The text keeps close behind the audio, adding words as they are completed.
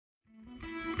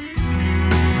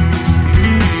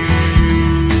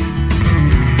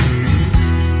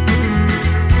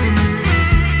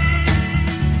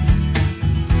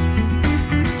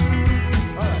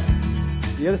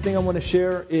First thing I want to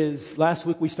share is last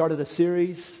week we started a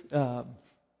series,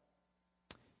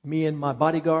 me and my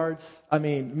bodyguards,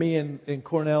 me and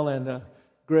Cornell and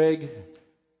Greg,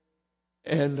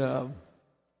 and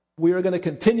we are going to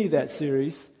continue that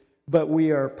series, but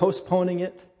we are postponing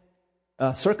it.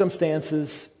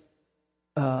 Circumstances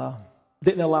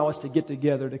didn't allow us to get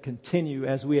together to continue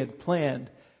as we had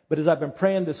planned. But as I've been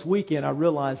praying this weekend, I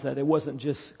realized that it wasn't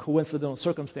just coincidental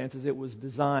circumstances, it was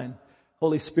design.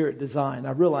 Holy Spirit design.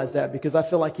 I realize that because I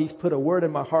feel like He's put a word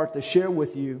in my heart to share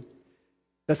with you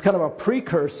that's kind of a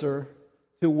precursor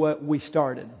to what we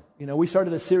started. You know, we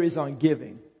started a series on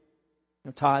giving,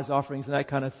 tithes, offerings, and that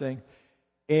kind of thing.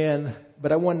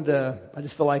 But I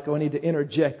just feel like I need to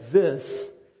interject this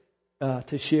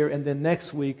to share. And then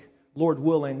next week, Lord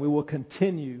willing, we will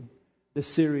continue the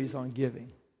series on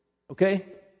giving. Okay?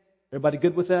 Everybody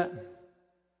good with that?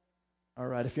 All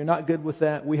right. If you're not good with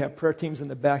that, we have prayer teams in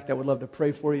the back that would love to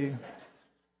pray for you.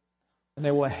 And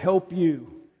they will help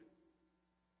you.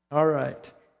 All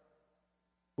right.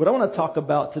 What I want to talk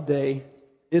about today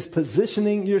is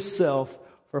positioning yourself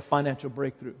for financial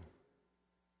breakthrough.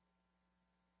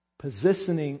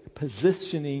 Positioning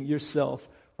yourself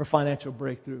for financial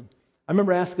breakthrough. I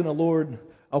remember asking the Lord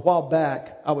a while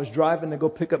back. I was driving to go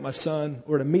pick up my son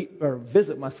or to meet or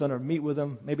visit my son or meet with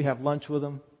him, maybe have lunch with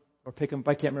him. Or pick him up.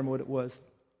 I can't remember what it was.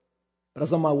 But I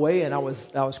was on my way and I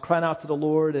was crying out to the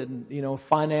Lord and,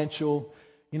 financial,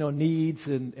 needs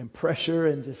and pressure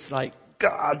and just like,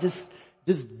 God,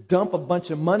 just dump a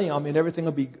bunch of money on me and everything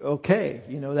will be okay.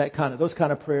 Those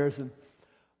kind of prayers. And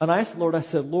I asked the Lord, I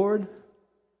said, Lord,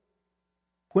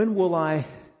 when will I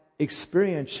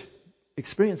experience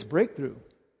breakthrough?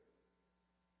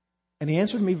 And He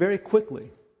answered me very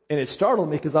quickly. And it startled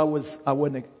me because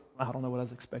I don't know what I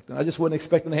was expecting. I just wasn't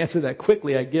expecting to answer that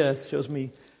quickly, I guess. Shows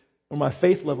me where my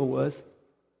faith level was.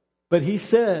 But He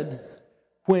said,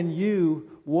 when you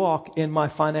walk in my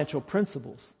financial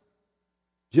principles.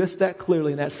 Just that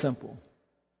clearly and that simple.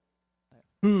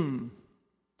 When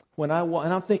I walk,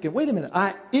 and I'm thinking, wait a minute,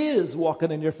 I is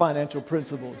walking in your financial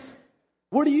principles.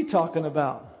 What are you talking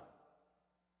about?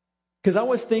 Because I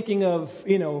was thinking of,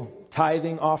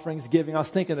 tithing, offerings, giving. I was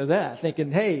thinking of that.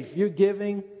 Thinking, hey, if you're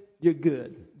giving, you're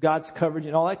good. God's covered you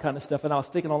and all that kind of stuff. And I was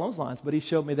thinking along those lines, but He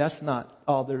showed me that's not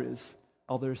all there is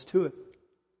to it.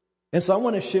 And so I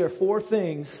want to share 4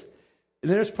 things.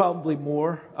 And there's probably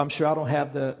more. I'm sure I don't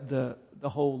have the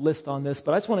whole list on this,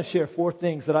 but I just want to share 4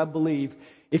 things that I believe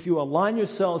if you align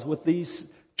yourselves with these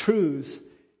truths,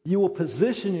 you will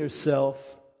position yourself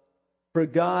for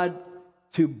God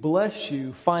to bless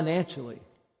you financially.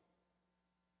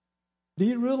 Do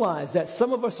you realize that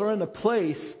some of us are in a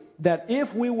place that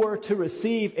if we were to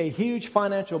receive a huge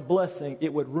financial blessing,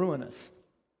 it would ruin us?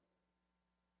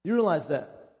 You realize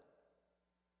that?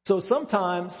 So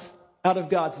sometimes, out of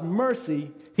God's mercy,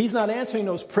 He's not answering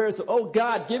those prayers of, oh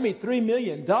God, give me $3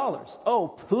 million. Oh,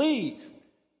 please.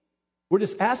 We're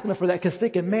just asking Him for that because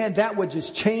thinking, man, that would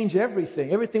just change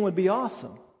everything. Everything would be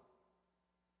awesome.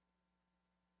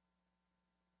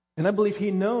 And I believe He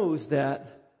knows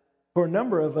that for a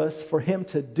number of us, for Him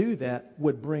to do that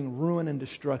would bring ruin and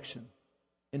destruction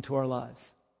into our lives.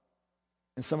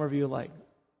 And some of you are like,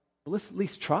 well, let's at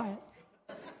least try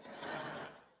it.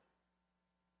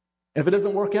 If it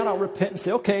doesn't work out, I'll repent and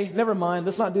say, okay, never mind.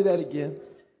 Let's not do that again.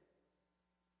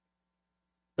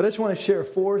 But I just want to share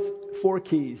four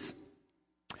keys.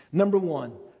 Number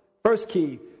 1, first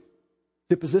key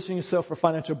to position yourself for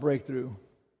financial breakthrough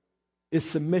is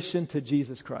submission to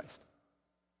Jesus Christ.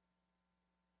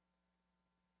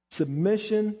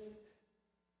 Submission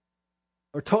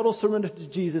or total surrender to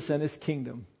Jesus and His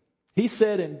kingdom. He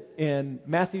said in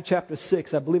Matthew chapter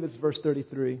 6, I believe it's verse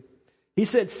 33, He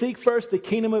said, seek first the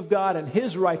kingdom of God and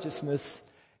His righteousness,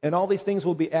 and all these things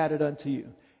will be added unto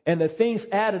you. And the things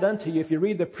added unto you, if you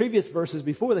read the previous verses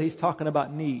before that, He's talking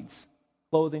about needs.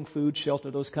 Clothing, food,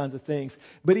 shelter, those kinds of things.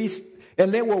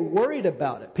 And they were worried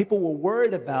about it. People were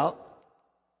worried about,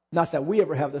 not that we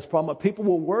ever have this problem, but people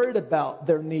were worried about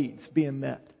their needs being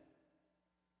met.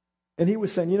 And He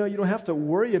was saying, you don't have to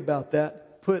worry about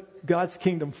that. Put God's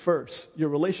kingdom first, your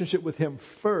relationship with Him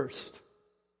first.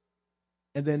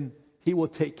 And then He will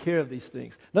take care of these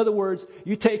things. In other words,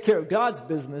 you take care of God's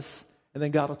business, and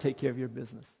then God will take care of your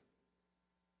business.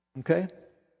 Okay?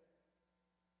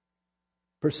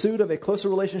 Pursuit of a closer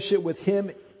relationship with Him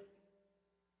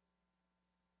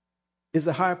is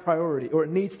a higher priority, or it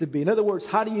needs to be. In other words,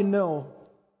 how do you know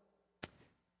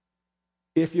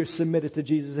if you're submitted to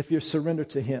Jesus, if you're surrendered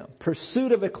to Him?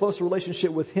 Pursuit of a closer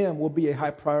relationship with Him will be a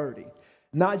high priority.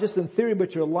 Not just in theory,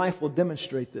 but your life will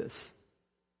demonstrate this.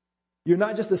 You're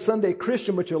not just a Sunday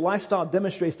Christian, but your lifestyle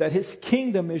demonstrates that His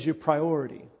kingdom is your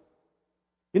priority.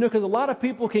 You know, because a lot of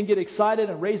people can get excited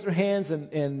and raise their hands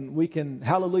and we can,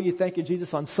 hallelujah, thank you,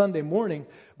 Jesus, on Sunday morning.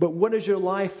 But what is your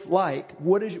life like?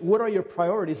 What are your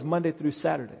priorities Monday through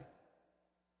Saturday?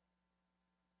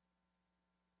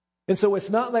 And so it's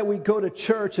not that we go to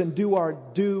church and do our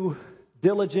due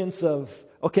diligence of,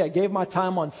 okay, I gave my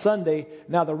time on Sunday,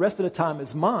 now the rest of the time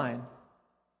is mine.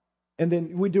 And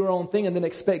then we do our own thing and then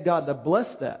expect God to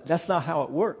bless that. That's not how it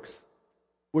works.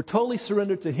 We're totally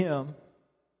surrendered to Him.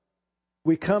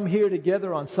 We come here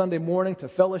together on Sunday morning to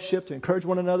fellowship, to encourage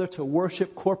one another, to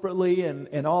worship corporately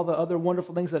and all the other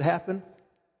wonderful things that happen.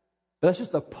 But that's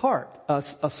just a part,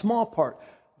 a small part.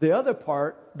 The other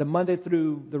part, the Monday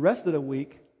through the rest of the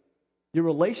week, your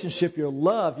relationship, your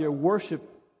love, your worship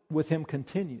with Him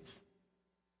continues.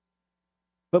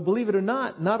 But believe it or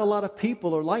not a lot of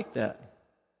people are like that.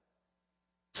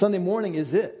 Sunday morning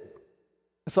is it.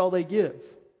 That's all they give.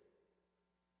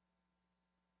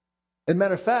 As a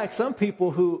matter of fact, some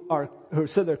people who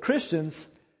say they're Christians,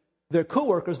 their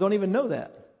coworkers don't even know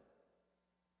that.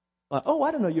 Like, oh,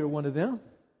 I didn't know you were one of them.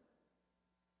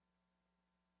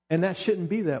 And that shouldn't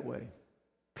be that way.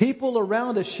 People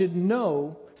around us should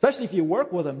know, especially if you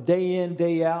work with them day in,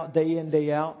 day out, day in,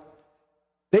 day out.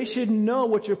 They should know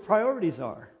what your priorities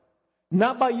are.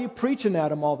 Not by you preaching at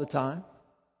them all the time,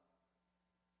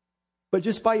 but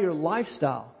just by your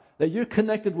lifestyle. That you're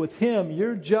connected with Him,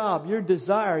 your job, your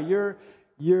desire,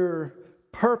 your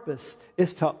purpose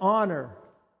is to honor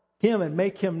Him and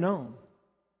make Him known.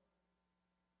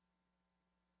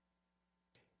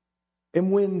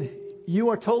 And when you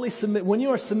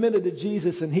are submitted to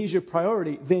Jesus and He's your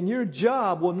priority, then your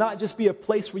job will not just be a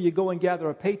place where you go and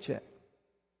gather a paycheck.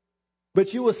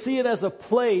 But you will see it as a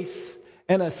place,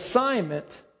 an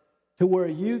assignment to where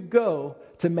you go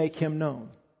to make Him known.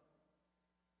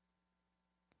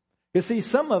 You see,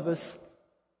 some of us,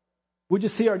 we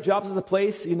just see our jobs as a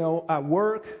place, I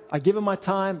work, I give them my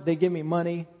time, they give me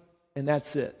money, and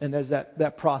that's it. And there's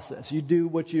that process. You do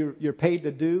what you're paid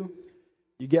to do,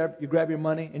 you grab your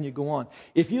money, and you go on.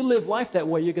 If you live life that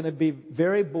way, you're going to be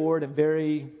very bored and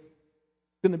very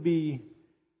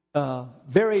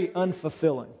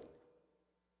unfulfilling.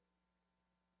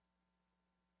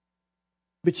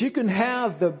 But you can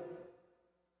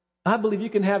I believe you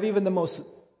can have even the most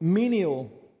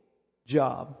menial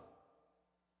job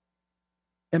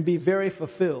and be very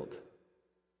fulfilled.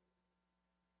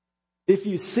 If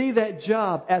you see that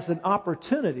job as an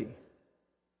opportunity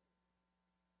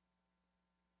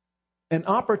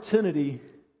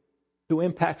to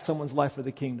impact someone's life for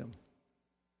the kingdom.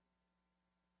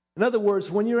 In other words,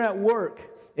 when you're at work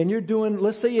and you're doing,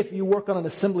 let's say if you work on an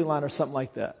assembly line or something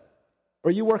like that,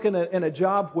 or you work in a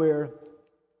job where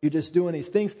you're just doing these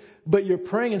things, but you're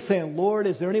praying and saying, Lord,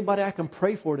 is there anybody I can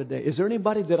pray for today? Is there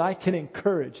anybody that I can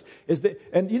encourage?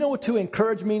 And you know what to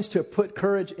encourage means? To put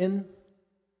courage in?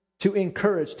 To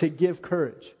encourage, to give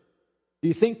courage. Do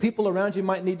you think people around you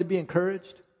might need to be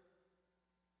encouraged?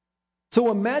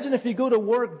 So imagine if you go to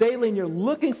work daily and you're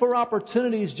looking for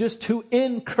opportunities just to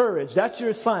encourage. That's your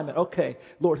assignment. Okay,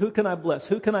 Lord, who can I bless?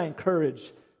 Who can I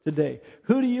encourage today?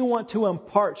 Who do you want to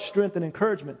impart strength and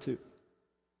encouragement to?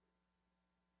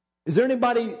 Is there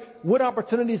anybody, what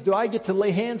opportunities do I get to lay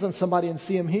hands on somebody and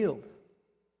see them healed?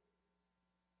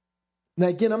 Now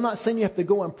again, I'm not saying you have to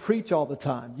go and preach all the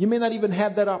time. You may not even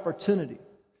have that opportunity.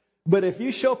 But if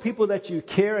you show people that you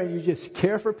care and you just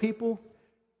care for people,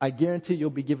 I guarantee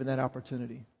you'll be given that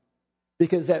opportunity.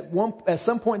 Because at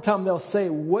some point in time they'll say,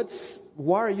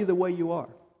 why are you the way you are?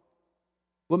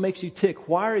 What makes you tick?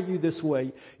 Why are you this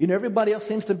way? Everybody else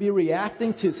seems to be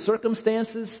reacting to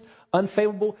circumstances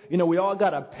unfavorable. We all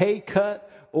got a pay cut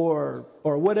or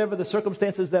whatever the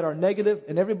circumstances that are negative,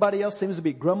 and everybody else seems to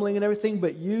be grumbling and everything,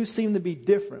 but you seem to be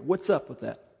different. What's up with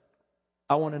that?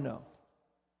 I want to know.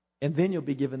 And then you'll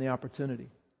be given the opportunity.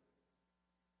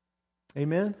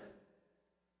 Amen?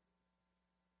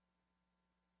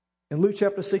 In Luke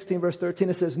chapter 16, verse 13,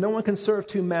 it says, "No one can serve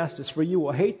two masters, for you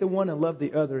will hate the one and love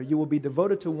the other. You will be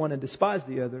devoted to one and despise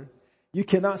the other. You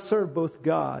cannot serve both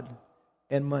God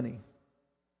and money."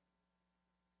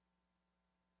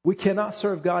 We cannot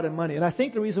serve God and money. And I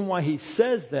think the reason why he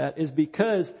says that is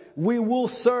because we will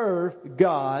serve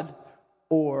God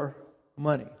or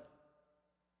money.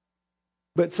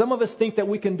 But some of us think that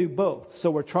we can do both, so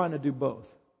we're trying to do both.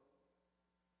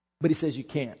 But he says you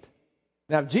can't.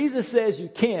 Now, if Jesus says you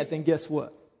can't, then guess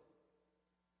what?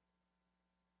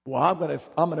 Well, I'm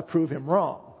going to prove him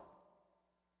wrong.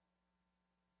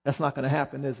 That's not going to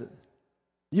happen, is it?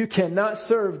 You cannot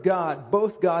serve God,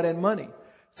 both God and money.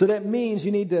 So that means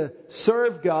you need to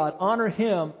serve God, honor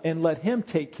Him, and let Him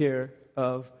take care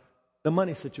of the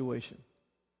money situation.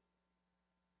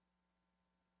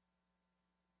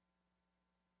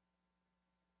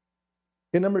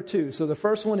 And number 2, so the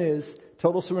first one is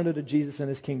total surrender to Jesus and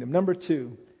His kingdom. Number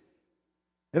 2,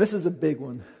 and this is a big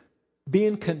one,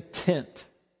 being content.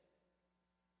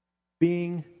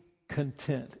 Being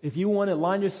content. If you want to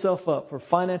line yourself up for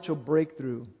financial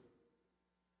breakthrough,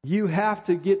 you have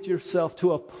to get yourself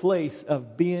to a place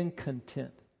of being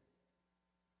content.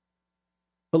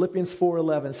 Philippians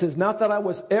 4:11 says, "Not that I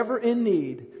was ever in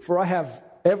need, for I have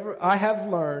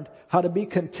learned how to be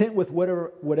content with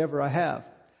whatever I have.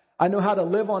 I know how to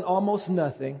live on almost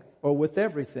nothing or with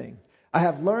everything. I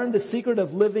have learned the secret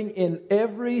of living in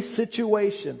every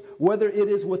situation, whether it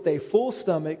is with a full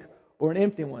stomach or an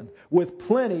empty one, with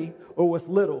plenty or with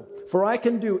little. For I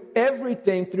can do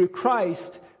everything through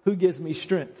Christ who gives me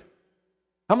strength."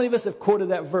 How many of us have quoted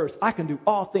that verse? I can do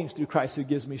all things through Christ who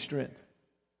gives me strength.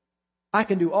 I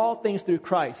can do all things through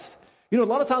Christ. You know, a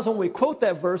lot of times when we quote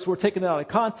that verse, we're taking it out of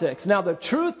context. Now, the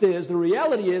truth is, the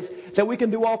reality is that we can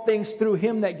do all things through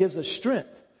Him that gives us strength.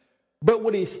 But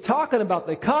what he's talking about,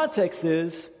 the context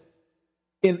is,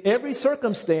 in every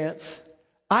circumstance,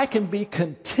 I can be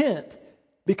content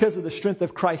because of the strength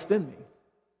of Christ in me.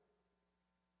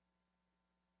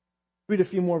 Read a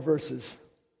few more verses.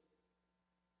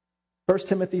 1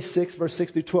 Timothy 6, verse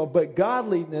 6 through 12. "But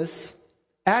godliness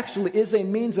actually is a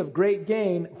means of great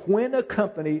gain when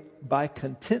accompanied by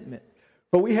contentment.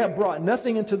 For we have brought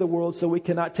nothing into the world, so we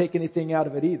cannot take anything out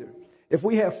of it either. If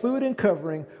we have food and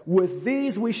covering, with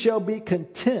these we shall be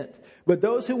content. But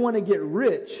those who want to get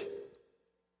rich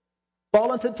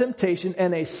fall into temptation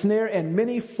and a snare and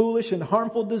many foolish and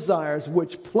harmful desires,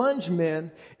 which plunge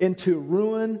men into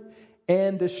ruin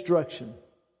and destruction."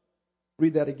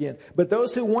 Read that again. "But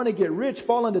those who want to get rich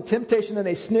fall into temptation and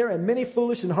a snare and many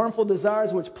foolish and harmful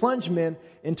desires, which plunge men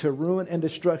into ruin and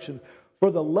destruction. For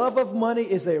the love of money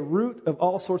is a root of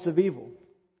all sorts of evil.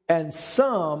 And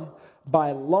some,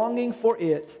 by longing for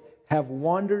it, have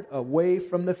wandered away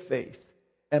from the faith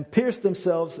and pierced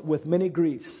themselves with many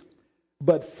griefs.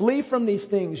 But flee from these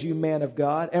things, you man of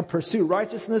God, and pursue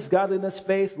righteousness, godliness,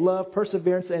 faith, love,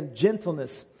 perseverance, and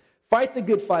gentleness. Fight the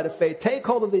good fight of faith. Take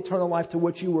hold of the eternal life to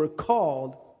which you were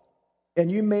called,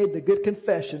 and you made the good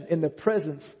confession in the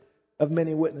presence of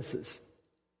many witnesses."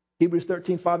 Hebrews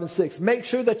 13, 5 and 6. "Make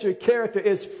sure that your character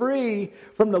is free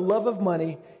from the love of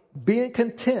money, being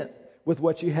content with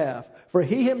what you have. For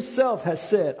He Himself has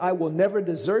said, I will never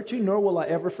desert you, nor will I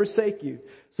ever forsake you.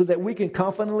 So that we can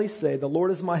confidently say, the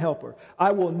Lord is my helper.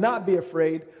 I will not be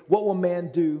afraid. What will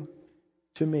man do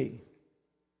to me?"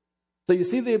 So you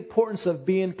see the importance of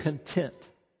being content.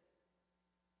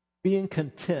 Being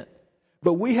content.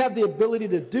 But we have the ability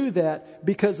to do that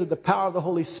because of the power of the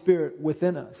Holy Spirit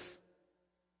within us.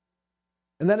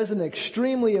 And that is an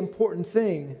extremely important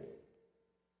thing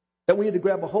that we need to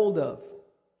grab a hold of.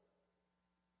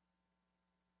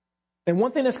 And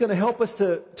one thing that's going to help us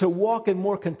to walk in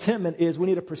more contentment is we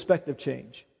need a perspective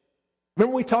change.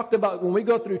 Remember we talked about when we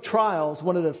go through trials,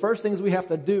 one of the first things we have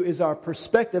to do is our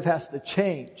perspective has to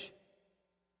change.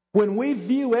 When we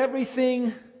view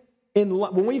everything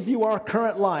when we view our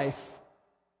current life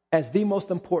as the most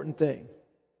important thing,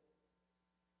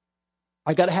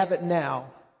 I got to have it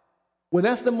now. When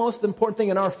that's the most important thing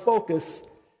in our focus,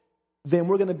 then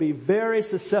we're going to be very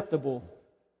susceptible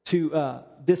to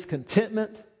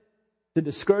discontentment, to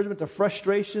discouragement, to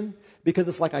frustration, because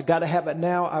it's like, I got to have it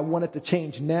now. I want it to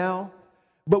change now.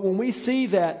 But when we see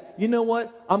that, you know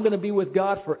what? I'm going to be with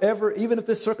God forever, even if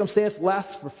this circumstance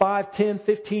lasts for 5, 10,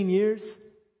 15 years.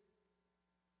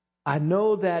 I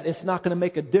know that it's not going to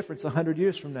make a difference 100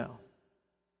 years from now.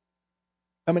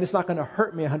 I mean, it's not going to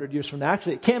hurt me 100 years from now.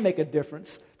 Actually, it can make a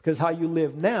difference because how you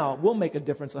live now will make a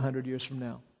difference 100 years from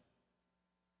now.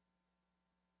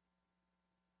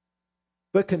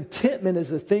 But contentment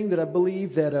is a thing that I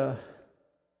believe that,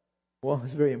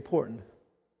 it's very important.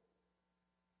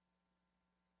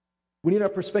 We need our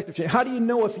perspective change. How do you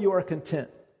know if you are content?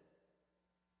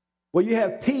 Well, you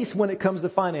have peace when it comes to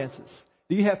finances.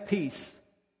 Do you have peace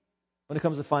when it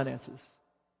comes to finances?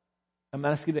 I'm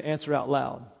asking you to answer out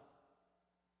loud.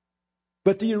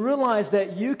 But do you realize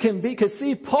that you can be, because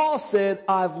see, Paul said,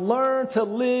 I've learned to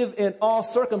live in all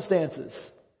circumstances.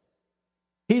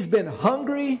 He's been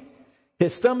hungry,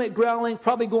 his stomach growling,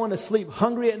 probably going to sleep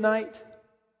hungry at night.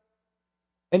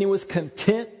 And he was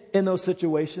content in those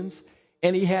situations.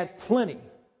 And he had plenty.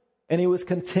 And he was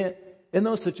content in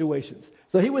those situations.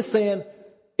 So he was saying,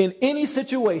 in any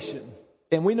situation,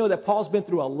 and we know that Paul's been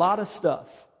through a lot of stuff,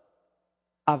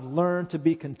 I've learned to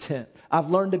be content. I've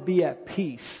learned to be at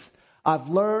peace. I've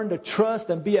learned to trust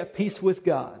and be at peace with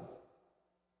God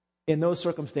in those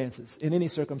circumstances, in any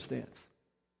circumstance.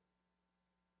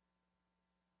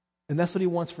 And that's what he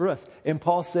wants for us. And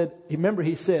Paul said, remember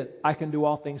he said, I can do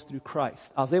all things through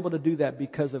Christ. I was able to do that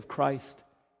because of Christ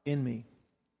in me.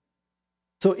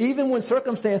 So even when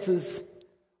circumstances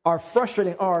are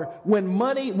frustrating, or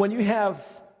when you have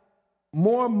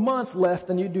more month left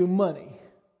than you do money. You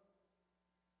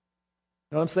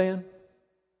know what I'm saying?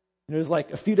 There's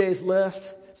like a few days left,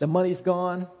 the money's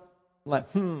gone. I'm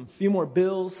like, a few more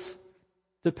bills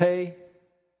to pay.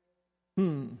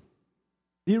 Do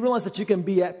you realize that you can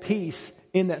be at peace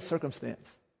in that circumstance?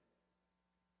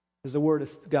 Because the Word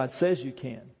of God says you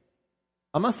can.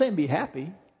 I'm not saying be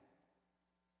happy,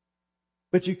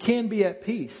 but you can be at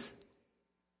peace.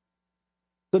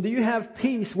 So do you have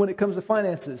peace when it comes to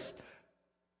finances?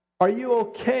 Are you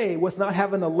okay with not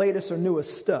having the latest or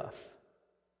newest stuff?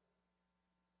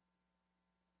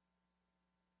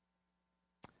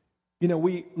 You know,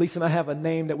 Lisa and I have a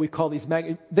name that we call these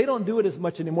they don't do it as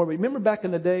much anymore, but remember back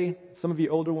in the day, some of you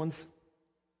older ones,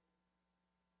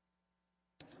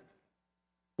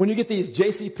 when you get these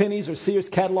JCPenney's or Sears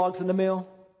catalogs in the mail,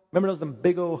 remember those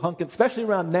big old hunkin', especially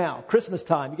around now, Christmas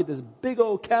time, you get this big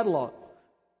old catalog.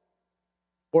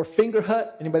 Or Finger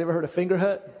Hut. Anybody ever heard of Finger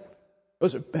Hut?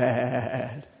 Those are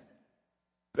bad.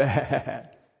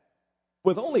 Bad.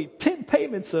 With only 10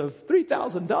 payments of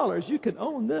 $3,000, you can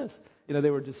own this. You know, they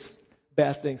were just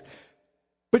bad things.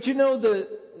 But you know,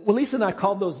 Lisa and I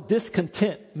called those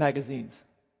discontent magazines.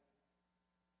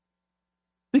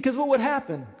 Because what would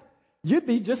happen? You'd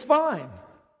be just fine.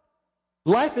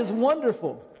 Life is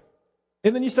wonderful.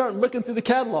 And then you start looking through the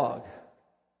catalog.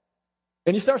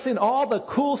 And you start seeing all the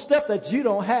cool stuff that you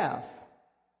don't have.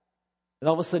 And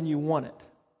all of a sudden you want it.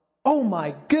 Oh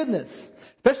my goodness.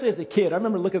 Especially as a kid. I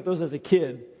remember looking at those as a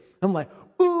kid. I'm like,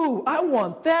 ooh, I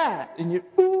want that. And you,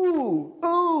 ooh.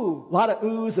 A lot of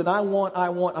oohs and I want.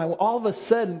 All of a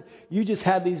sudden, you just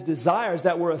had these desires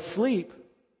that were asleep.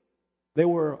 They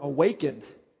were awakened.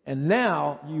 And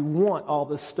now you want all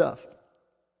this stuff.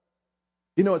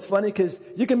 You know, it's funny because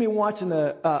you can be watching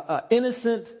a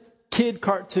innocent kid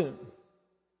cartoon.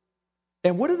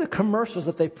 And what are the commercials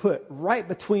that they put right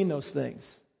between those things?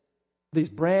 These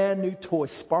brand new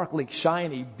toys, sparkly,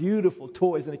 shiny, beautiful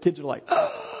toys. And the kids are like,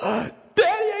 Daddy,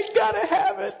 I gotta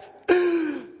have it.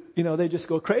 You know, they just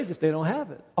go crazy if they don't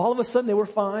have it. All of a sudden they were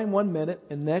fine 1 minute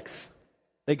and next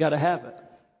they gotta have it.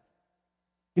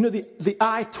 You know, the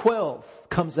I-12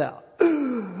 comes out.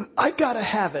 I gotta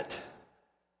have it.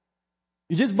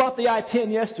 You just bought the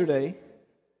I-10 yesterday.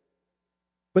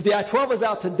 But the I-12 is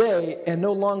out today, and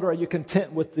no longer are you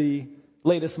content with the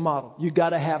latest model. You got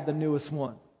to have the newest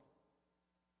one.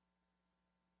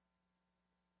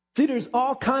 See, there's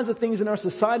all kinds of things in our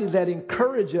society that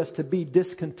encourage us to be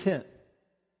discontent.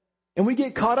 And we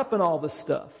get caught up in all this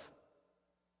stuff.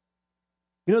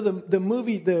 You know, the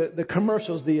movie, the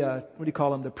commercials, the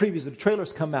previews, the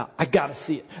trailers come out. I got to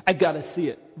see it. I got to see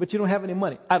it. But you don't have any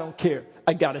money. I don't care.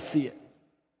 I got to see it.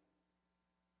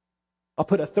 I'll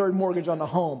put a third mortgage on the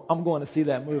home. I'm going to see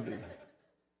that movie.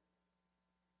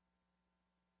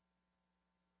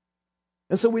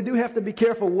 And so we do have to be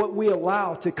careful what we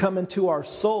allow to come into our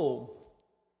soul.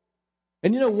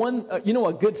 And you know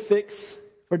a good fix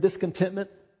for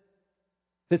discontentment?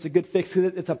 It's a good fix.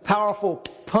 It's a powerful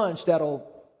punch that'll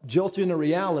jolt you into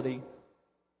reality.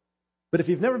 But if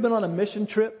you've never been on a mission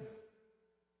trip,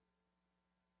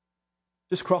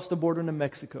 just cross the border into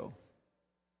Mexico.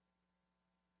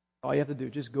 All you have to do,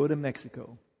 just go to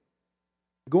Mexico.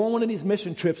 Go on one of these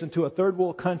mission trips into a third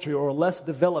world country or a less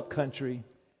developed country,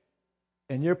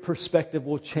 and your perspective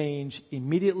will change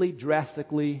immediately,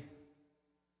 drastically,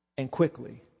 and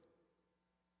quickly.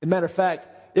 As a matter of fact,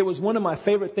 it was one of my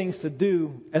favorite things to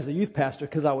do as a youth pastor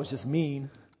because I was just mean.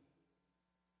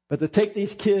 But to take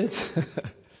these kids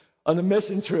on a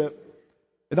mission trip,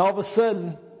 and all of a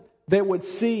sudden, they would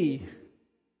see...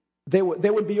 They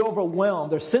would be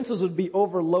overwhelmed. Their senses would be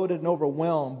overloaded and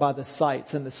overwhelmed by the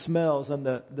sights and the smells and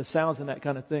the sounds and that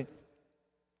kind of thing.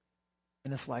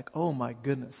 And it's like, oh my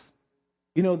goodness.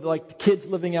 You know, like the kids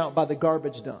living out by the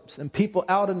garbage dumps and people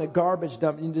out in the garbage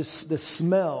dump, and just the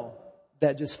smell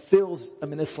that just fills,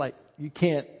 it's like you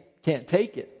can't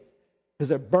take it. Because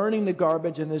they're burning the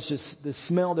garbage and there's just the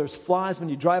smell. There's flies. When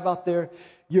you drive out there,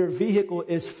 your vehicle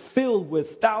is filled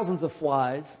with thousands of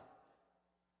flies.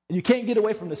 And you can't get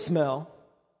away from the smell.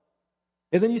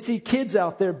 And then you see kids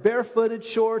out there, barefooted,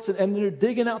 shorts, and they're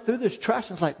digging out through this trash.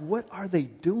 And it's like, what are they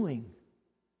doing?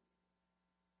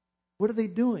 What are they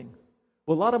doing?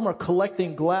 Well, a lot of them are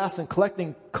collecting glass and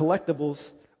collecting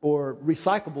collectibles or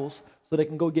recyclables so they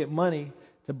can go get money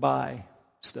to buy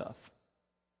stuff.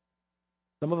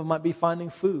 Some of them might be finding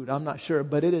food. I'm not sure.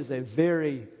 But it is a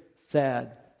very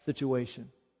sad situation.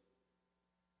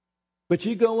 But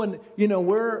you go and,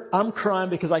 I'm crying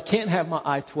because I can't have my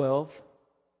I-12.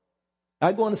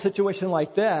 I go in a situation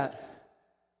like that,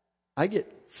 I get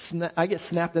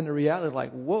snapped into reality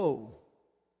like, whoa.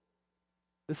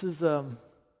 This is,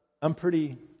 I'm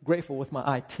pretty grateful with my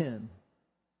I-10.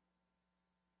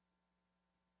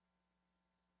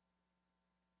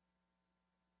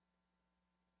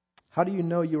 How do you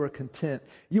know you are content?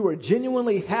 You are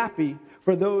genuinely happy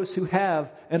for those who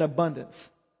have an abundance.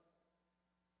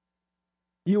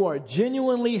 You are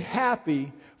genuinely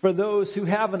happy for those who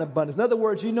have an abundance. In other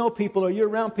words, you know people or you're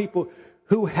around people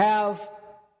who have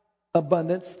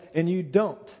abundance and you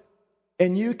don't.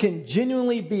 And you can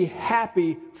genuinely be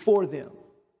happy for them.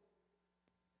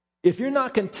 If you're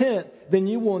not content, then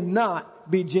you will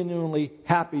not be genuinely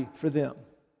happy for them.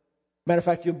 Matter of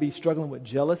fact, you'll be struggling with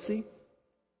jealousy,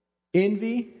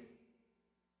 envy,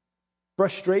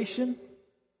 frustration,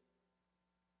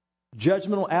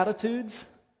 judgmental attitudes,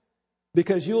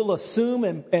 because you'll assume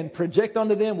and project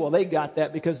onto them, well, they got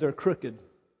that because they're crooked.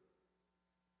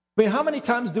 I mean, how many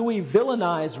times do we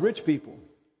villainize rich people?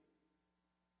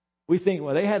 We think,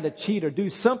 well, they had to cheat or do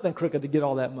something crooked to get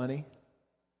all that money.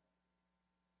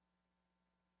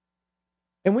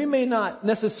 And we may not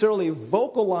necessarily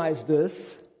vocalize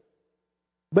this,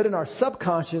 but in our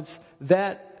subconscious,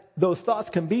 those thoughts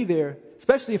can be there,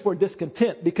 especially if we're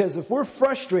discontent. Because if we're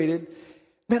frustrated,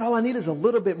 man, all I need is a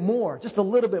little bit more, just a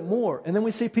little bit more. And then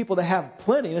we see people that have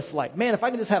plenty, and it's like, man, if I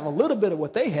can just have a little bit of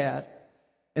what they had,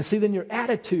 and see, then your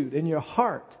attitude and your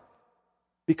heart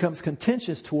becomes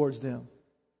contentious towards them.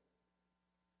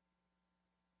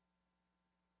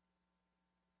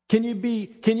 Can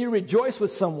you rejoice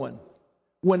with someone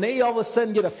when they all of a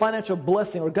sudden get a financial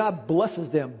blessing or God blesses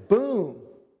them? Boom.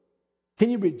 Can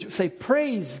you say,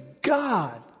 praise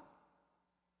God,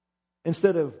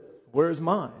 instead of, where's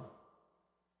mine?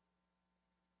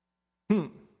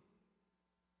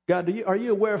 God, are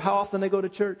you aware of how often they go to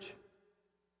church?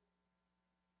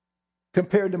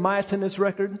 Compared to my attendance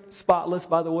record, spotless,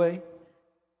 by the way.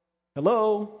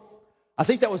 Hello? I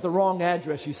think that was the wrong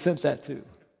address you sent that to.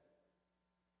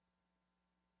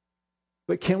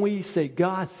 But can we say,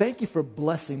 God, thank you for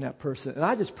blessing that person. And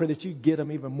I just pray that you get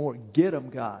them even more. Get them,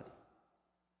 God.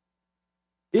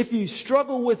 If you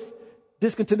struggle with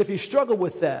discontent, if you struggle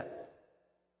with that,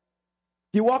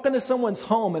 you walk into someone's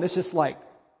home and it's just like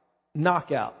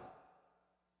knockout.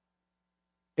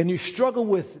 And you struggle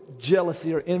with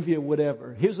jealousy or envy or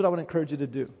whatever. Here's what I would encourage you to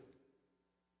do.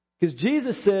 Because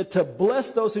Jesus said to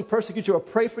bless those who persecute you or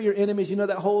pray for your enemies. You know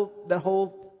that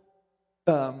whole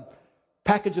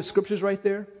package of scriptures right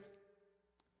there?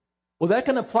 Well, that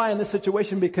can apply in this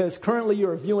situation because currently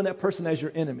you're viewing that person as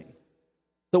your enemy.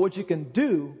 So what you can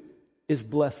do is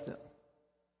bless them.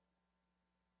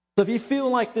 So if you feel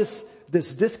like this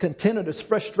discontent or this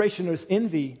frustration or this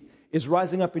envy is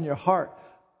rising up in your heart,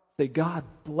 say, God,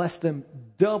 bless them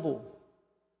double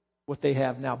what they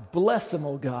have now. Bless them,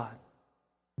 oh God.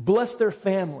 Bless their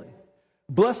family.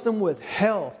 Bless them with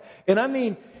health.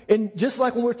 And just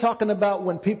like when we're talking about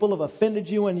when people have offended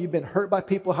you and you've been hurt by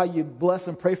people, how you bless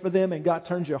and pray for them and God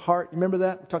turns your heart. You remember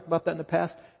that? We talked about that in the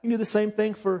past. You can do the same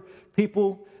thing for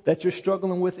people that you're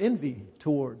struggling with envy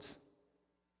towards.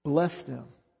 Bless them.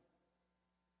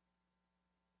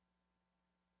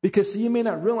 Because you may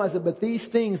not realize it, but these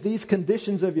things, these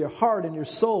conditions of your heart and your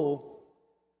soul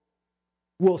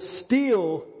will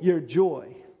steal your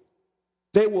joy.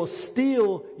 They will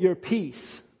steal your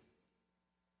peace.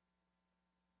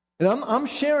 And I'm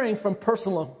sharing from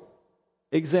personal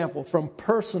example, from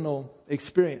personal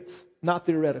experience, not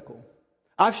theoretical.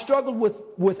 I've struggled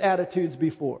with attitudes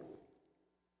before.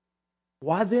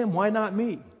 Why them? Why not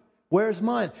me? Where's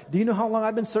mine? Do you know how long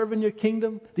I've been serving your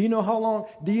kingdom? Do you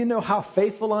know how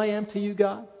faithful I am to you,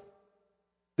 God?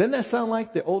 Doesn't that sound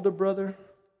like the older brother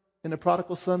in the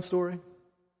prodigal son story?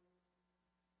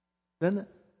 Doesn't it?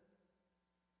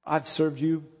 I've served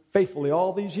you faithfully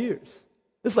all these years.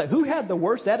 It's like, who had the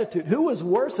worst attitude? Who was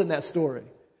worse in that story?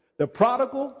 The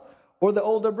prodigal or the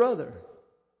older brother?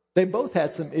 They both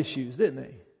had some issues, didn't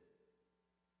they?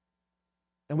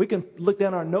 And we can look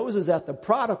down our noses at the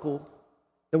prodigal,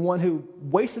 the one who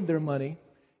wasted their money,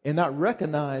 and not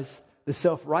recognize the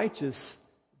self-righteous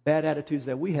bad attitudes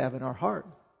that we have in our heart.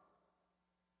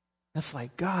 That's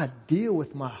like, God, deal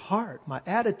with my heart, my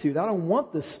attitude. I don't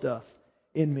want this stuff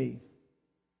in me.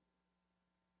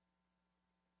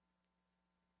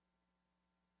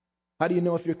 How do you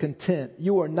know if you're content?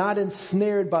 You are not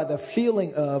ensnared by the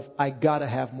feeling of, I gotta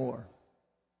have more.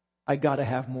 I gotta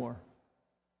have more.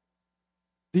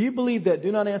 Do you believe that?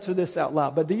 Do not answer this out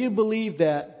loud, but do you believe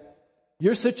that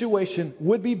your situation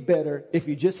would be better if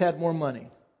you just had more money?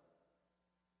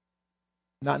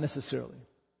 Not necessarily.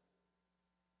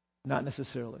 Not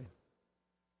necessarily.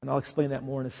 And I'll explain that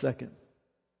more in a second.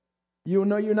 You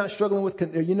know you're not struggling with,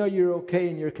 you know you're okay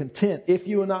and you're content if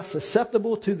you are not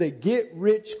susceptible to the get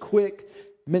rich quick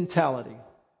mentality.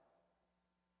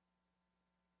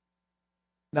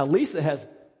 Now, Lisa has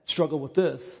struggled with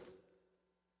this.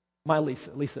 My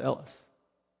Lisa Ellis.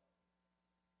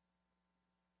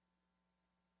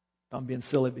 I'm being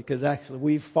silly because actually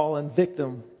we've fallen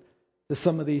victim to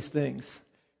some of these things.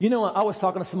 You know, I was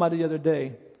talking to somebody the other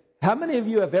day. How many of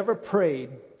you have ever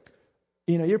prayed?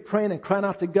 You know, you're praying and crying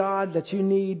out to God that you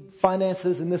need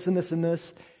finances and this and this and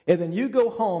this. And then you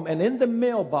go home and in the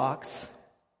mailbox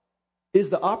is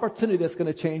the opportunity that's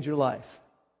going to change your life.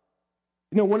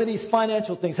 You know, one of these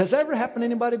financial things. Has that ever happened to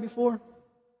anybody before?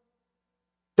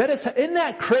 Isn't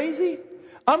that crazy?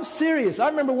 I'm serious. I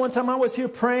remember one time I was here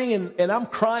praying and I'm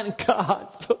crying,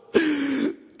 God,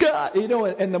 you know,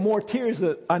 and the more tears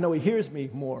that I know He hears me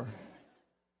more.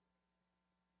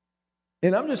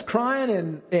 And I'm just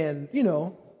crying and you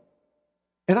know,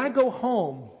 and I go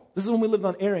home. This is when we lived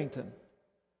on Arrington.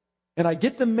 And I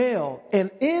get the mail,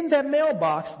 and in that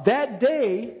mailbox that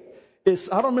day I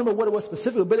don't remember what it was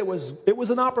specifically, but it was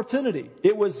an opportunity.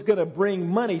 It was going to bring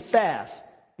money fast.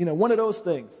 You know, one of those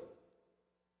things.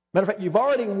 Matter of fact, you've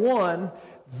already won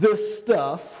this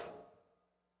stuff.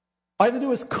 All you have to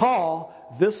do is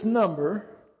call this number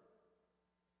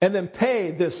and then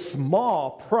pay this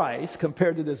small price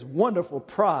compared to this wonderful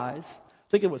prize.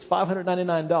 I think it was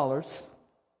 $599.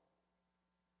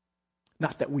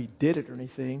 Not that we did it or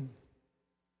anything.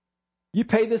 You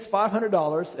pay this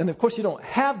 $500, and of course you don't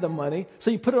have the money,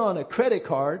 so you put it on a credit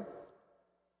card,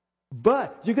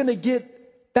 but you're going to get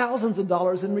thousands of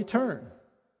dollars in return.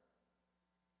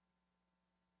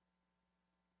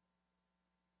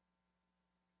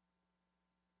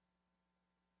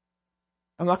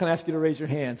 I'm not going to ask you to raise your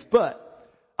hands, but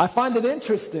I find it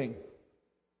interesting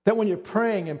that when you're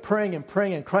praying and praying and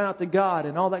praying and crying out to God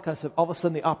and all that kind of stuff, all of a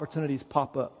sudden the opportunities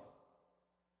pop up.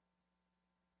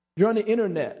 You're on the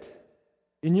internet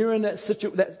and you're in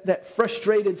that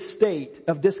frustrated state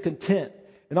of discontent,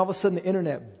 and all of a sudden the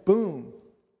internet, boom,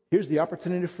 here's the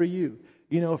opportunity for you.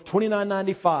 You know, if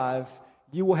 $29.95,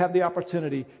 you will have the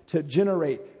opportunity to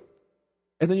generate.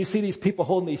 And then you see these people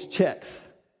holding these checks.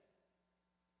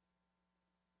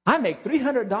 I make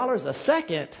 $300 a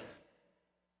second.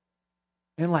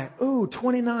 And like, ooh,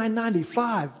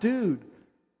 $29.95, dude.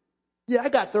 Yeah, I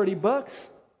got $30.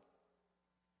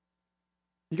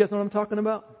 You guys know what I'm talking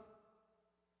about?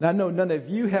 Now, I know none of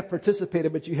you have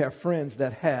participated, but you have friends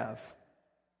that have.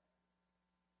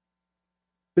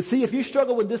 But see, if you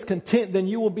struggle with discontent, then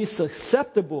you will be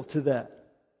susceptible to that.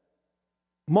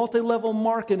 Multi-level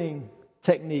marketing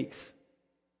techniques.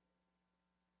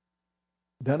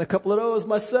 Done a couple of those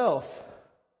myself.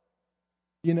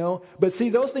 You know, but see,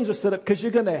 those things are set up because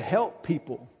you're going to help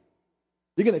people.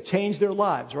 You're going to change their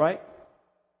lives, right?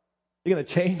 You're going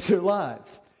to change their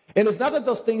lives. And it's not that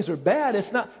those things are bad.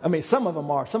 It's not, I mean, some of them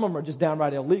are. Some of them are just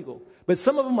downright illegal. But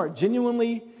some of them are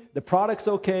genuinely, the product's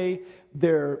okay,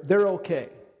 they're okay.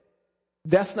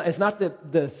 It's not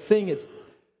the thing,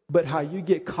 but how you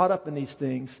get caught up in these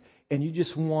things and you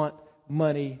just want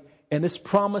money. And this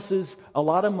promises a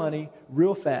lot of money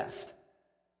real fast.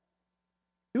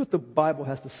 See what the Bible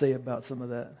has to say about some of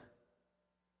that.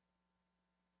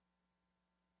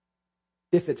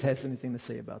 If it has anything to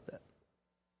say about that.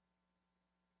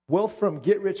 Wealth from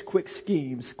get-rich-quick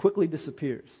schemes quickly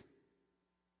disappears.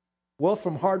 Wealth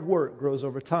from hard work grows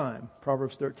over time.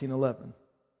 Proverbs 13:11.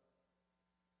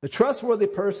 The trustworthy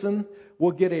person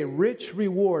will get a rich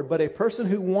reward, but a person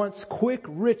who wants quick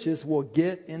riches will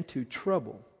get into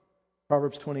trouble.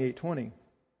 Proverbs 28:20.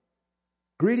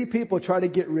 Greedy people try to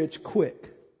get rich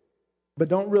quick, but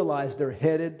don't realize they're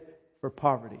headed for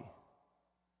poverty.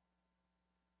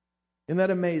 Isn't that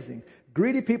amazing?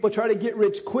 Greedy people try to get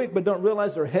rich quick, but don't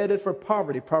realize they're headed for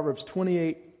poverty. Proverbs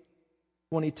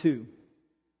 28:22.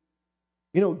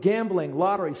 You know, gambling,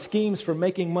 lottery, schemes for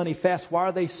making money fast. Why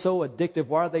are they so addictive?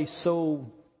 Why are they so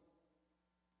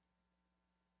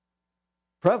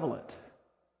prevalent?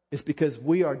 It's because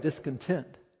we are discontent.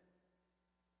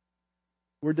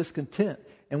 We're discontent,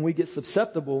 and we get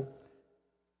susceptible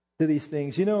to these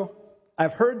things. You know,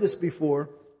 I've heard this before.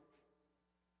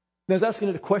 And I was asking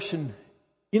it a question.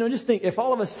 You know, just think, if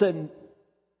all of a sudden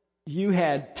you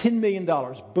had $10 million,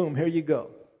 boom, here you go.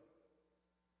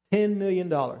 $10 million.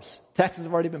 Taxes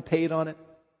have already been paid on it.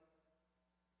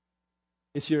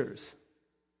 It's yours.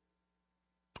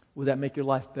 Would that make your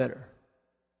life better?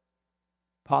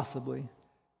 possibly.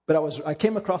 But I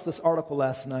came across this article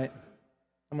last night.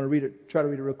 I'm going to read it, try to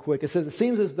read it real quick. It says, it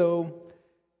seems as though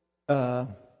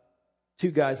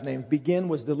two guys named Begin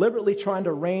was deliberately trying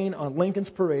to rain on Lincoln's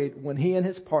parade when he and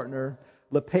his partner,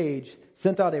 LePage,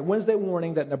 sent out a Wednesday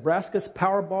warning that Nebraska's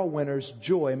Powerball winners'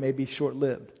 joy may be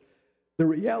short-lived. The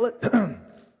reality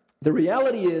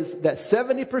is that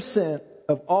 70%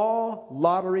 of all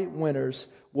lottery winners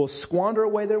will squander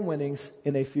away their winnings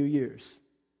in a few years.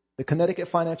 The Connecticut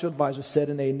Financial Advisor said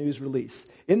in a news release.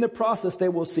 In the process, they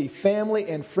will see family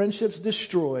and friendships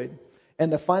destroyed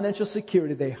and the financial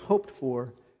security they hoped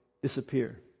for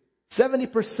disappear.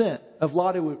 70% of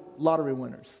lottery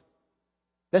winners.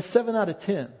 That's 7 out of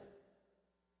 10.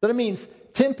 So that means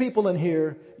 10 people in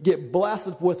here get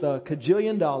blasted with $1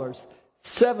 kajillion.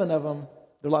 7 of them,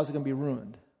 their lives are going to be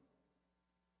ruined.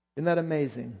 Isn't that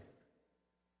amazing?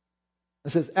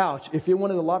 It says, ouch, if you're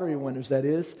one of the lottery winners, that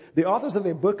is. The authors of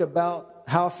a book about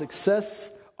how success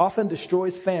often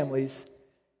destroys families,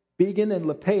 Begin and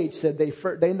LePage said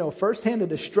they know firsthand the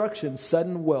destruction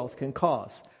sudden wealth can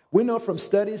cause. We know from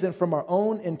studies and from our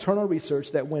own internal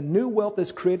research that when new wealth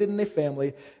is created in a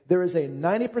family, there is a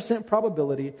 90%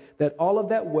 probability that all of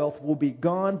that wealth will be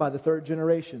gone by the third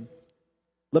generation.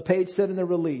 LePage said in the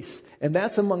release, and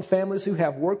that's among families who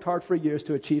have worked hard for years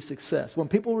to achieve success. When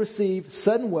people receive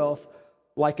sudden wealth,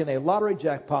 like in a lottery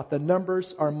jackpot, the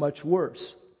numbers are much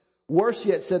worse. Worse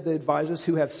yet, said the advisors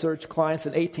who have searched clients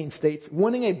in 18 states,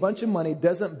 winning a bunch of money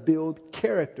doesn't build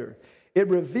character. It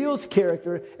reveals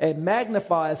character and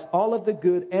magnifies all of the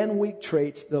good and weak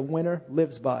traits the winner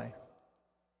lives by.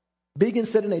 Begin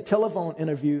said in a telephone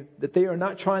interview that they are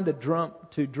not trying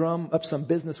to drum up some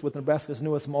business with Nebraska's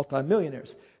newest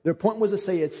multimillionaires. Their point was to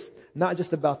say it's not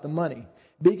just about the money.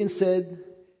 Begin said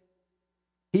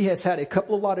he has had a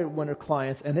couple of lottery winner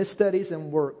clients and his studies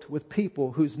and worked with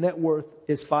people whose net worth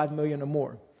is $5 million or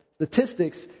more.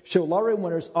 Statistics show lottery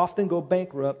winners often go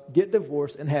bankrupt, get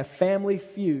divorced, and have family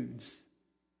feuds.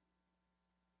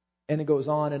 And it goes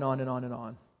on and on and on and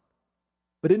on.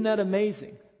 But isn't that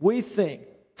amazing? We think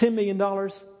 $10 million,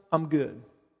 I'm good.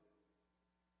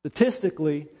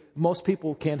 Statistically, most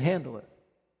people can't handle it.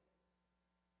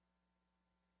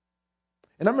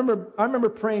 And I remember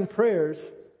praying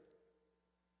prayers,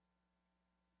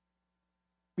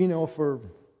 for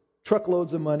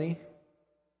truckloads of money,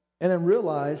 and then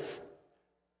realize,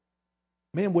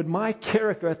 man, would my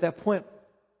character at that point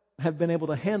have been able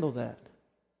to handle that?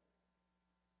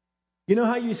 You know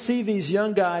how you see these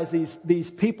young guys, these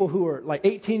people who are like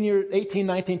 18,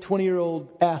 19, 20-year-old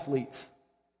athletes.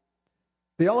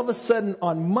 They all of a sudden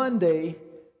on Monday,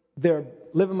 they're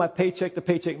living my paycheck to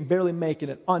paycheck and barely making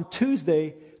it. On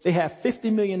Tuesday, they have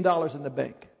 $50 million in the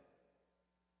bank.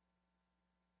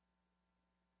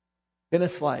 And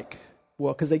it's like,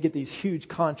 well, because they get these huge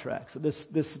contracts. So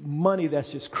this money that's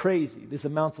just crazy, these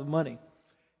amounts of money.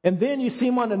 And then you see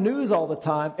them on the news all the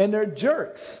time, and they're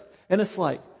jerks. And it's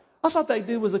like, I thought that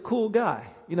dude was a cool guy.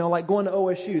 Like going to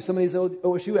OSU. Some of these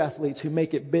OSU athletes who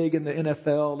make it big in the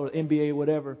NFL or NBA or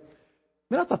whatever.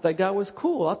 Man, I thought that guy was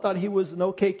cool. I thought he was an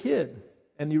okay kid.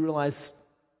 And you realize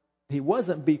he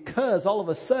wasn't, because all of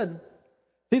a sudden,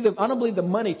 I don't believe the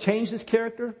money changed his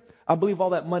character. I believe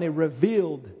all that money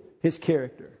revealed his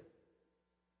character.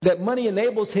 That money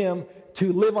enables him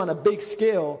to live on a big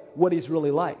scale what he's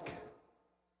really like.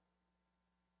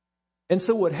 And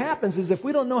so what happens is, if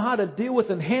we don't know how to deal with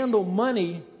and handle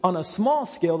money on a small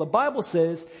scale, the Bible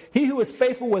says, he who is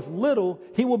faithful with little,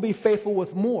 he will be faithful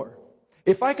with more.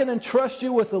 If I can entrust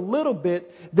you with a little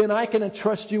bit, then I can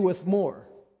entrust you with more.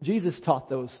 Jesus taught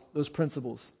those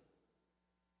principles.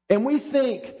 And we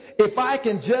think, if I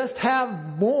can just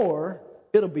have more,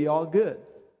 it'll be all good.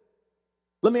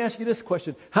 Let me ask you this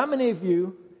question. How many of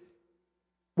you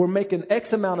were making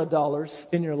X amount of dollars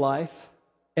in your life,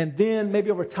 and then maybe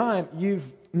over time you've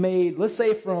made, let's say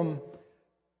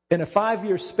in a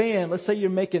 5-year span, let's say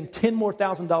you're making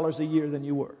 $10,000 more a year than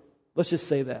you were. Let's just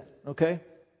say that, okay?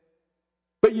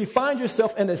 But you find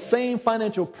yourself in the same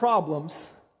financial problems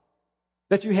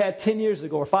that you had 10 years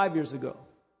ago or 5 years ago.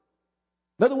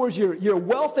 In other words, your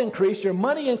wealth increased, your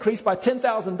money increased by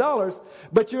 $10,000,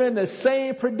 but you're in the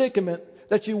same predicament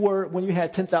that you were when you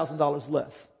had $10,000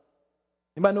 less.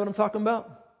 Anybody know what I'm talking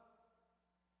about?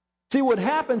 See, what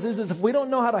happens is if we don't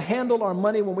know how to handle our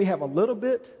money when we have a little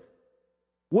bit,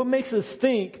 what makes us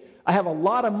think, I have a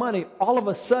lot of money, all of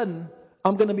a sudden,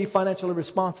 I'm going to be financially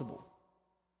responsible?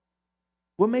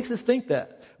 What makes us think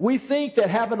that? We think that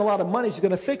having a lot of money is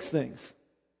going to fix things.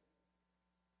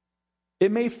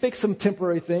 It may fix some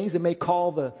temporary things. It may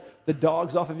call the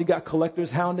dogs off if you got collectors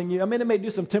hounding you. It may do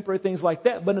some temporary things like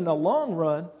that. But in the long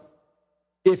run,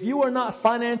 if you are not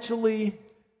financially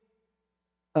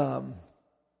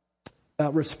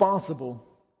responsible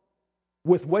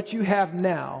with what you have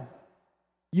now,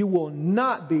 you will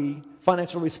not be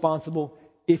financially responsible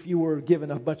if you were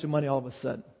given a bunch of money all of a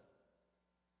sudden.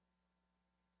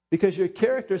 Because your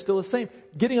character is still the same.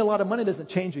 Getting a lot of money doesn't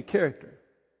change your character.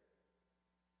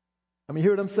 I mean, you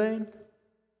hear what I'm saying?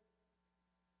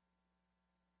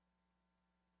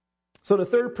 So the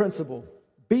third principle,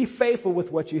 be faithful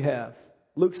with what you have.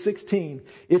 Luke 16,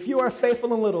 if you are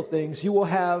faithful in little things, you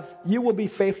will be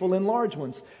faithful in large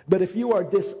ones. But if you are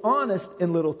dishonest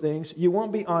in little things, you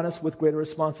won't be honest with greater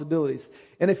responsibilities.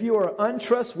 And if you are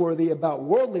untrustworthy about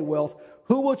worldly wealth,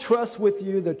 who will trust with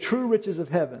you the true riches of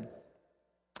heaven?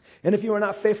 And if you are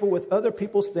not faithful with other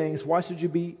people's things, why should you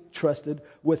be trusted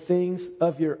with things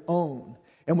of your own?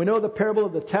 And we know the parable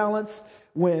of the talents,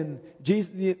 when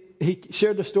Jesus, he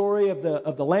shared the story of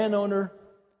the landowner.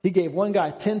 He gave one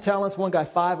guy 10 talents, one guy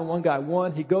 5, and one guy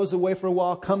 1. He goes away for a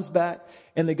while, comes back,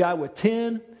 and the guy with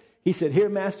 10, he said, here,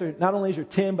 master, not only is your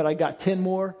 10, but I got 10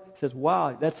 more. He says,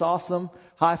 wow, that's awesome.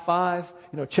 High five,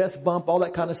 chest bump, all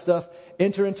that kind of stuff.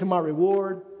 Enter into my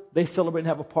reward. They celebrate and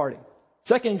have a party.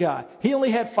 Second guy, he only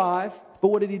had 5, but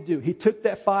what did he do? He took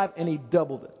that 5 and he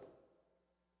doubled it.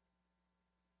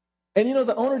 And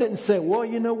the owner didn't say, well,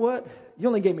 you know what? You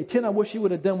only gave me 10. I wish you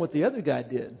would have done what the other guy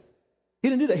did. He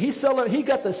didn't do that. He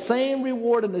got the same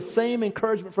reward and the same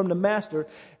encouragement from the master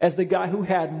as the guy who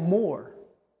had more.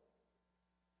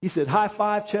 He said, high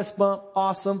five, chest bump,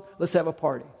 awesome, let's have a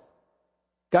party.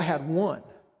 Guy had 1.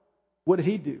 What did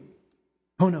he do?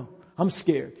 Oh no, I'm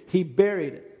scared. He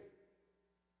buried it,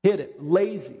 hid it,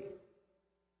 lazy.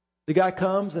 The guy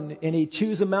comes and he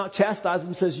chews him out, chastises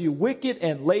him, says, you wicked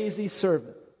and lazy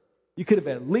servant. You could have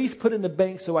at least put it in the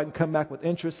bank so I can come back with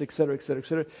interest, et cetera, et cetera, et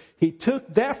cetera. He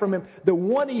took that from him. The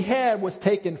one he had was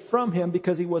taken from him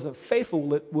because he wasn't faithful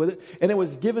with it, and it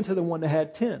was given to the one that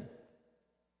had 10.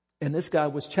 And this guy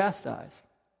was chastised.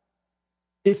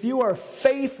 If you are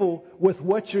faithful with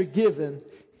what you're given,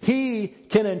 he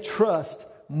can entrust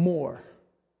more.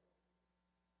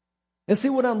 And see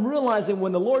what I'm realizing,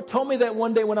 when the Lord told me that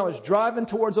one day when I was driving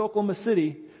towards Oklahoma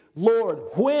City, Lord,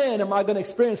 when am I going to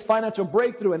experience financial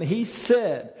breakthrough? And he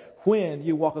said, when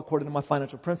you walk according to my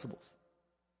financial principles.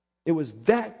 It was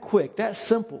that quick, that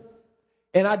simple.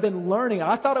 And I've been learning.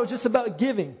 I thought it was just about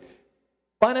giving.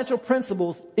 Financial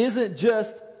principles isn't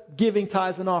just giving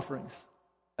tithes and offerings.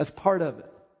 That's part of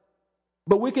it.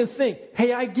 But we can think,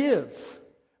 hey, I give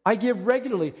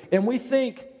regularly. And we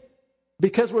think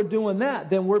because we're doing that,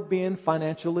 then we're being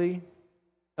financially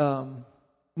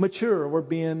mature. We're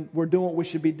doing what we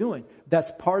should be doing.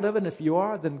 That's part of it. And if you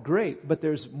are, then great. But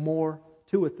there's more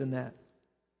to it than that.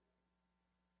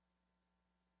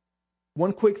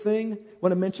 One quick thing I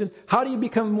want to mention. How do you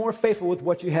become more faithful with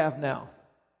what you have now?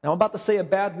 Now I'm about to say a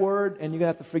bad word and you're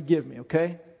going to have to forgive me,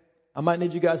 okay? I might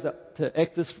need you guys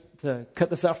to cut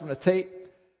this out from the tape.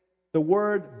 The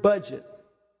word budget.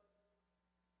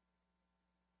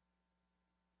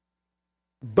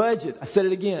 Budget. I said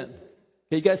it again.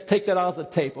 Okay, you guys take that out of the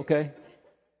tape, okay?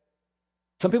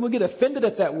 Some people get offended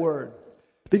at that word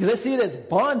because they see it as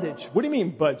bondage. What do you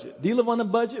mean budget? Do you live on a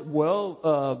budget?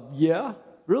 Well, yeah.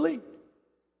 Really?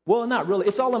 Well, not really.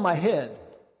 It's all in my head.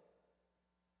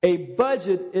 A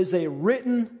budget is a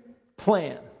written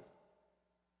plan.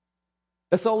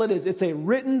 That's all it is. It's a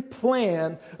written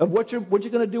plan of what you're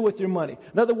going to do with your money.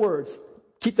 In other words,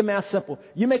 keep the math simple.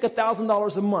 You make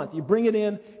 $1,000 a month. You bring it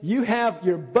in.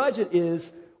 Your budget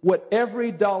is what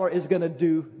every dollar is going to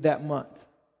do that month.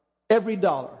 Every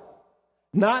dollar.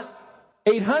 Not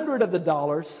 800 of the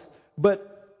dollars,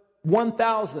 but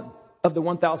 1,000 of the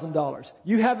 $1,000.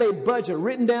 You have a budget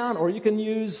written down, or you can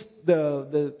use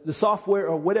the software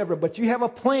or whatever, but you have a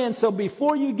plan. So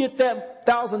before you get that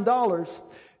 $1,000,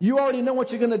 you already know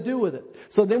what you're going to do with it.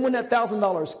 So then when that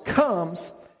 $1,000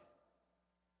 comes,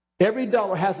 every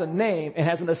dollar has a name and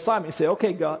has an assignment. You say,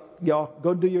 okay, God, y'all,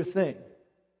 go do your thing.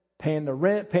 Paying the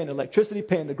rent, paying the electricity,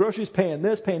 paying the groceries, paying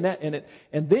this, paying that.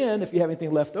 And then if you have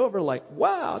anything left over, like,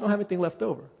 wow, I don't have anything left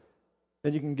over,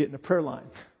 then you can get in a prayer line.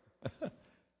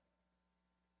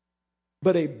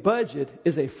 But a budget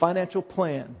is a financial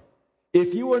plan.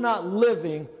 If you are not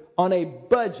living on a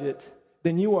budget,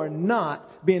 then you are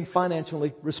not being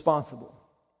financially responsible.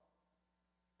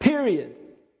 Period.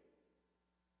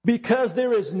 Because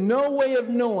there is no way of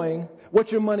knowing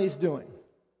what your money's doing.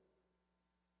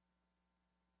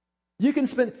 You can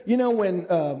spend, when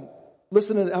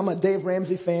I'm a Dave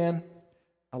Ramsey fan.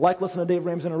 I like listening to Dave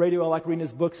Ramsey on the radio. I like reading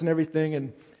his books and everything.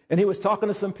 And he was talking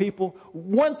to some people.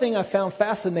 One thing I found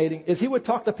fascinating is he would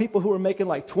talk to people who were making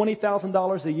like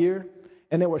 $20,000 a year.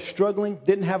 and they were struggling,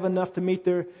 didn't have enough to meet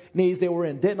their needs, they were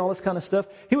in debt and all this kind of stuff.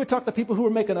 He would talk to people who were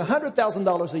making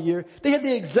 $100,000 a year. They had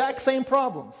the exact same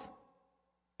problems.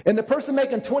 And the person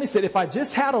making 20 said, if I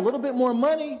just had a little bit more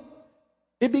money,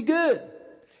 it'd be good.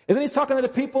 And then he's talking to the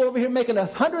people over here making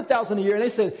 $100,000 a year, and they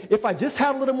said, if I just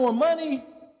had a little more money,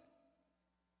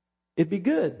 it'd be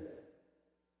good.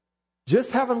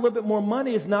 Just having a little bit more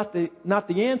money is not the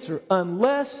answer.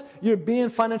 Unless you're being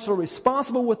financially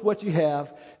responsible with what you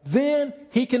have, then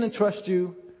he can entrust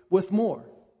you with more.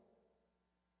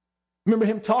 Remember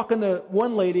him talking to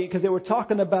one lady, because they were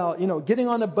talking about, getting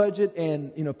on a budget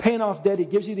and, paying off debt. He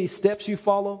gives you these steps you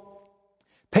follow,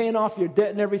 paying off your debt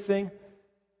and everything.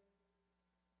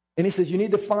 And he says, you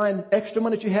need to find extra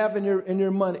money that you have in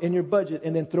your budget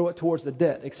and then throw it towards the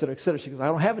debt, et cetera, et cetera. She goes, I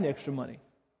don't have any extra money.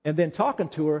 And then talking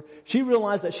to her, she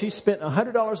realized that she spent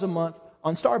 $100 a month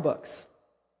on Starbucks.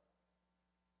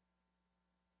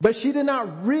 But she did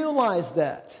not realize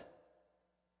that,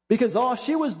 because all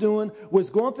she was doing was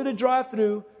going through the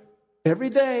drive-thru every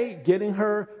day, getting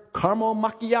her caramel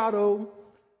macchiato.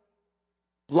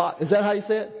 Is that how you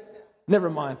say it? Never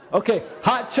mind. Okay,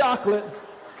 hot chocolate.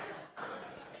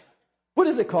 What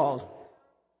is it called?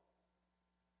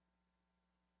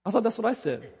 I thought that's what I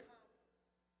said.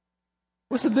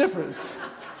 What's the difference?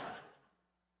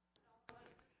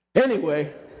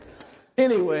 Anyway.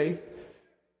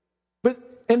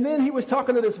 And then he was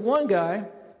talking to this one guy,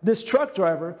 this truck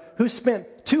driver, who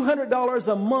spent $200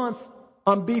 a month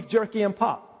on beef jerky and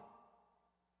pop.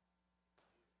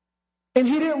 And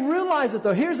he didn't realize it,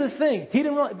 though. Here's the thing. He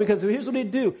didn't realize, because here's what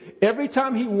he'd do. Every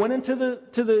time he went into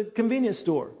the convenience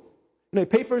store, he'd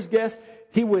pay for his gas,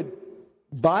 he would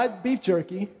buy beef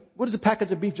jerky. What does a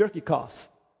package of beef jerky cost?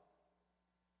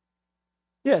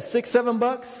 Yeah,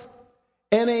 $6-7.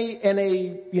 And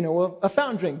a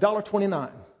fountain drink, $1.29.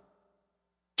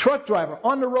 Truck driver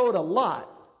on the road a lot.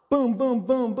 Boom, boom,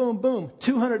 boom, boom, boom.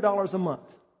 $200 a month.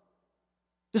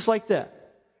 Just like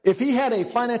that. If he had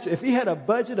a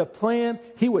budget, a plan,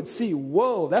 he would see,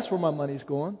 whoa, that's where my money's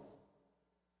going.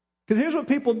 Because here's what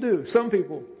people do. Some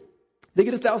people, they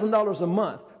get $1,000 a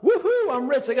month. Woohoo, I'm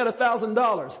rich, I got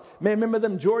 $1,000. Man, remember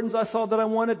them Jordans I saw that I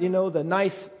wanted? The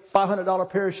nice $500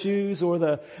 pair of shoes, or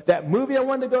that movie I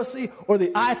wanted to go see, or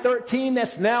the I-13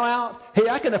 that's now out. Hey,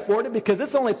 I can afford it because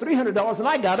it's only $300 and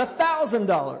I got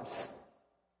 $1,000.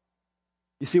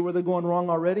 You see where they're going wrong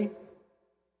already?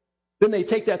 Then they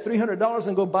take that $300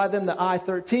 and go buy them the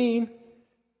I-13,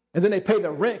 and then they pay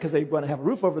the rent because they want to have a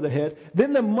roof over their head.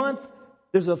 Then the month,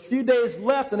 there's a few days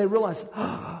left, and they realize,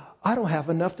 I don't have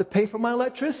enough to pay for my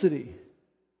electricity.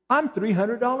 I'm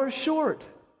 $300 short.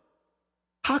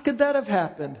 How could that have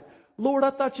happened? Lord,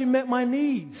 I thought you met my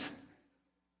needs.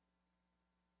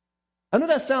 I know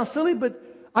that sounds silly, but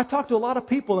I talk to a lot of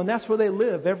people, and that's where they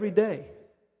live every day.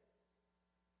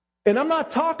 And I'm not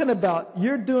talking about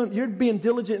you're being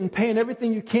diligent and paying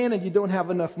everything you can and you don't have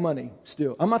enough money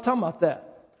still. I'm not talking about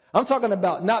that. I'm talking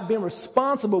about not being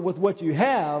responsible with what you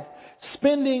have,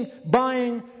 spending,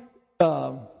 buying,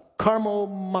 caramel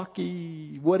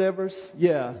macchi, whatever's,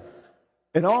 yeah,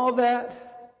 and all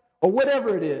that, or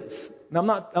whatever it is. And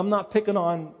I'm not picking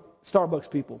on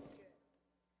Starbucks people,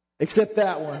 except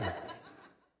that one.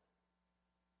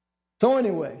 So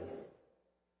anyway,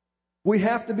 we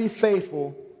have to be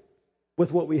faithful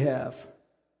with what we have.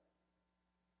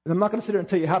 And I'm not going to sit here and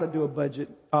tell you how to do a budget.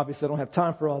 Obviously, I don't have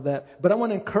time for all that. But I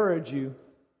want to encourage you,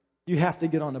 you have to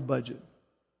get on a budget.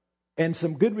 And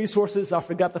some good resources, I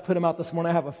forgot to put them out this morning.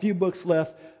 I have a few books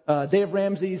left. Dave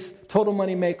Ramsey's Total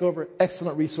Money Makeover,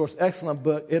 excellent resource, excellent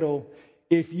book.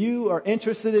 If you are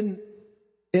interested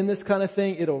in this kind of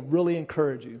thing, it'll really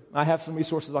encourage you. I have some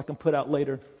resources I can put out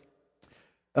later.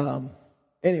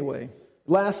 Anyway,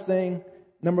 last thing,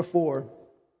 number 4.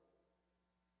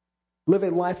 Live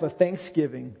a life of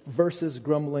thanksgiving versus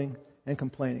grumbling and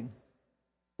complaining.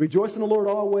 Rejoice in the Lord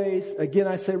always. Again,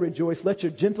 I say rejoice. Let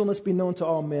your gentleness be known to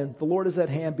all men. The Lord is at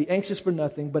hand. Be anxious for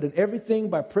nothing, but in everything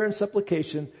by prayer and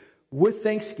supplication with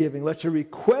thanksgiving, let your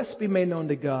requests be made known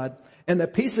to God. And the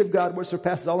peace of God, which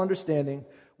surpasses all understanding,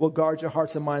 will guard your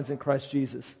hearts and minds in Christ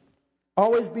Jesus.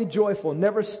 Always be joyful.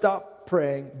 Never stop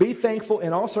praying. Be thankful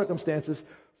in all circumstances,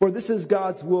 for this is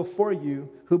God's will for you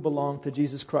who belong to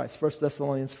Jesus Christ. 1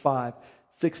 Thessalonians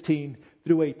 5:16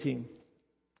 through 18.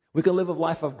 We can live a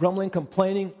life of grumbling,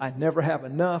 complaining. I never have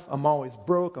enough. I'm always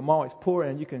broke. I'm always poor.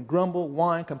 And you can grumble,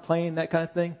 whine, complain, that kind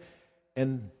of thing.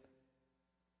 And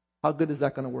how good is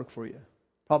that going to work for you?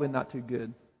 Probably not too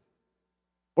good.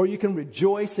 Or you can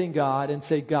rejoice in God and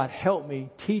say, God, help me,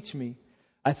 teach me.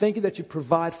 I thank you that you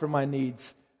provide for my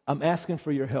needs. I'm asking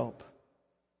for your help.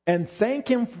 And thank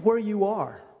Him for where you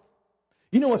are.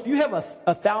 You know, if you have a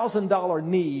 $1,000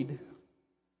 need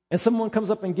and someone comes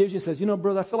up and gives you and says, you know,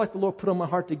 brother, I feel like the Lord put on my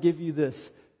heart to give you this.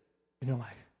 And you're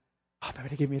like, oh, maybe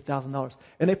they gave me $1,000.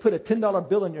 And they put a $10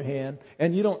 bill in your hand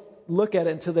and you don't look at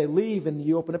it until they leave and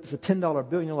you open up, it's a $10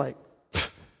 bill and you're like,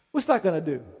 what's that going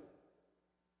to do?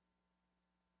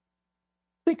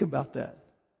 Think about that.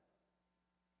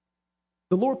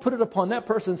 The Lord put it upon that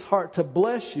person's heart to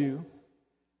bless you.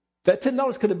 That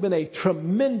 $10 could have been a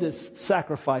tremendous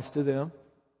sacrifice to them.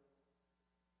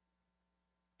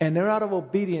 And they're out of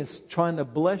obedience trying to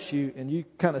bless you, and you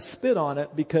kind of spit on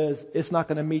it because it's not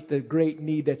going to meet the great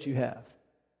need that you have.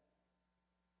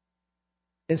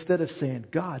 Instead of saying,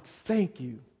 God, thank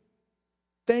you.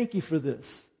 Thank you for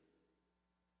this.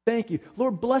 Thank you.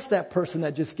 Lord, bless that person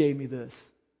that just gave me this.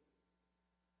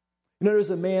 You know,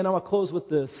 there's a man, I'm going to close with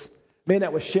this, man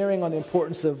that was sharing on the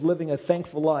importance of living a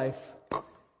thankful life.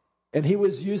 And he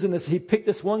was using this, he picked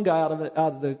this one guy out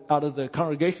of the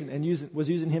congregation and was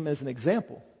using him as an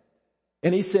example.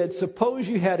 And he said, suppose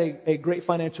you had a great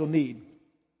financial need.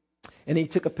 And he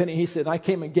took a penny. He said, I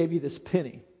came and gave you this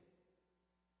penny.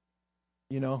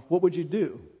 You know, what would you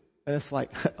do? And it's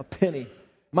like, a penny.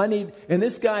 My need, and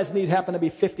this guy's need happened to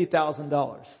be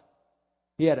 $50,000.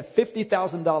 He had a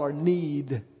 $50,000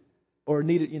 need or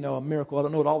needed, you know, a miracle. I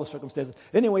don't know what all the circumstances.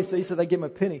 Anyway, so he said, I gave him a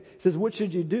penny. He says, what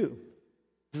should you do?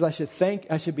 He says,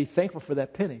 I should be thankful for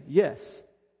that penny. Yes.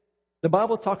 The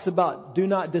Bible talks about do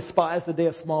not despise the day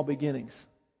of small beginnings.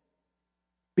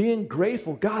 Being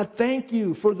grateful. God, thank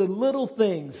you for the little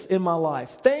things in my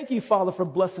life. Thank you, Father, for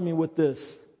blessing me with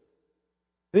this.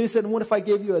 Then he said, what if I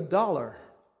gave you $1?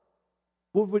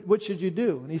 What should you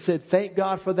do? And he said, thank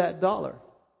God for that $1.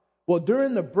 Well,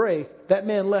 during the break, that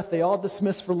man left. They all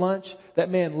dismissed for lunch. That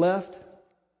man left.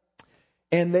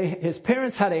 And his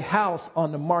parents had a house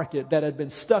on the market that had been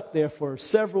stuck there for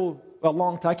a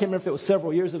long time. I can't remember if it was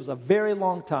several years. It was a very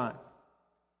long time.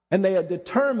 And they had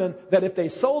determined that if they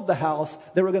sold the house,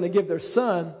 they were going to give their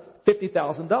son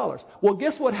 $50,000. Well,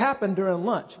 guess what happened during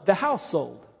lunch? The house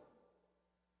sold.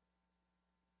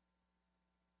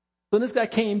 So this guy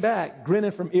came back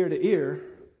grinning from ear to ear.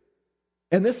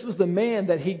 And this was the man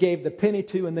that he gave the penny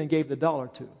to and then gave the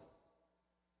 $1 to.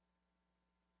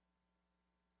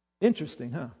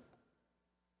 Interesting, huh?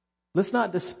 Let's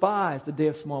not despise the day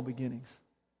of small beginnings.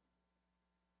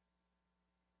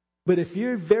 But if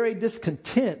you're very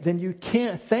discontent, then you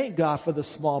can't thank God for the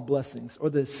small blessings or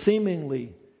the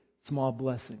seemingly small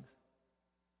blessings.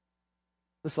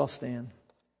 Let's all stand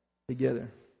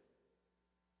together.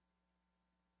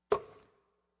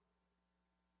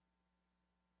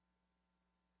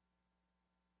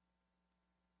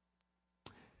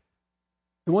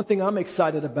 The one thing I'm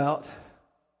excited about,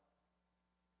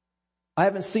 I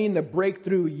haven't seen the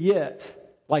breakthrough yet,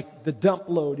 like the dump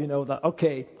load, you know,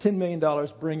 okay, $10 million,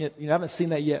 bring it. You know, I haven't seen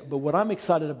that yet. But what I'm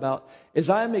excited about is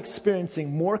I'm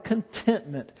experiencing more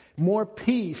contentment, more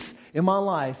peace in my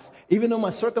life. Even though my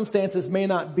circumstances may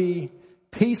not be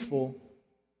peaceful,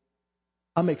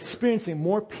 I'm experiencing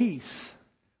more peace,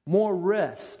 more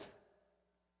rest.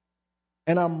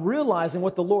 And I'm realizing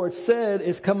what the Lord said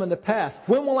is coming to pass.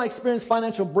 When will I experience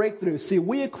financial breakthrough? See,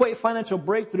 we equate financial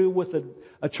breakthrough with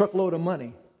a truckload of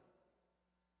money.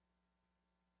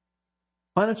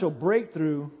 Financial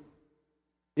breakthrough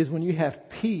is when you have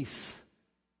peace,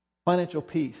 financial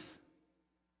peace.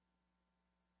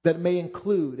 That may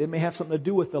it may have something to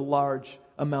do with a large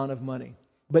amount of money.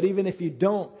 But even if you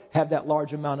don't have that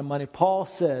large amount of money, Paul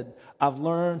said, I've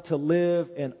learned to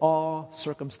live in all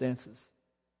circumstances.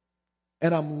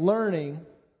 And I'm learning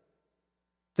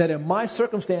that in my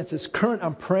circumstances,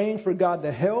 I'm praying for God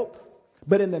to help.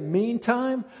 But in the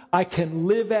meantime, I can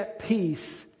live at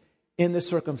peace in the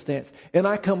circumstance. And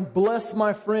I can bless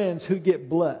my friends who get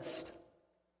blessed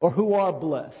or who are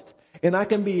blessed. And I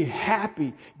can be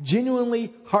happy,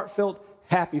 genuinely heartfelt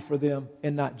happy for them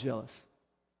and not jealous.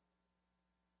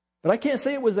 But I can't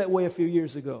say it was that way a few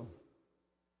years ago.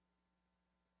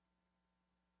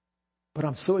 But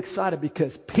I'm so excited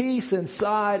because peace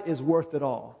inside is worth it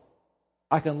all.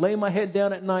 I can lay my head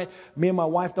down at night. Me and my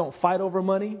wife don't fight over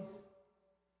money.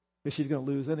 Because she's going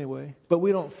to lose anyway. But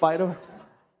we don't fight over.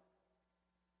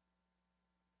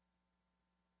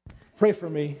 Pray for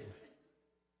me.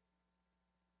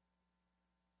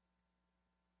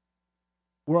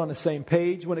 We're on the same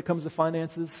page when it comes to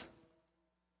finances.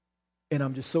 And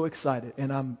I'm just so excited.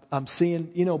 And I'm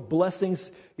seeing,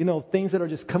 blessings, things that are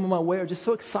just coming my way are just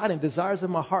so exciting. Desires in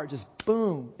my heart, just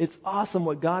boom. It's awesome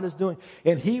what God is doing.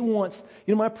 And He wants,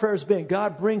 my prayer has been,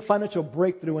 God, bring financial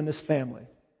breakthrough in this family,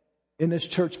 in this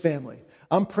church family.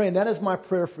 I'm praying, that is my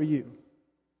prayer for you.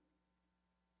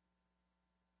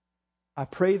 I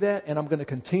pray that, and I'm going to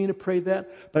continue to pray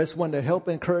that, but I just wanted to help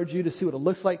encourage you to see what it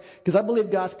looks like, because I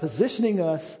believe God's positioning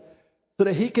us so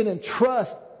that He can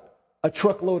entrust a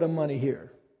truckload of money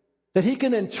here. That He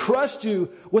can entrust you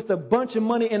with a bunch of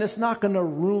money, and it's not going to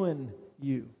ruin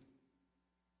you.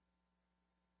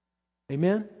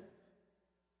 Amen?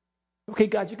 Okay,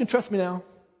 God, you can trust me now.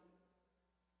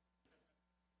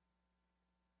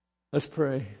 Let's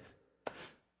pray.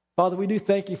 Father, we do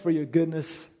thank you for your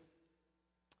goodness.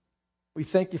 We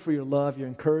thank you for your love, your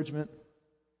encouragement.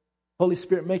 Holy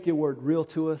Spirit, make your word real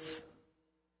to us.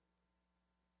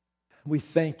 We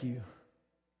thank you.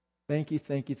 Thank you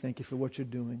for what you're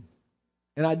doing.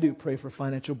 And I do pray for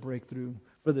financial breakthrough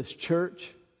for this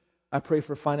church. I pray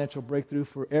for financial breakthrough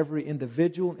for every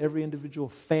individual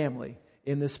family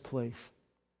in this place.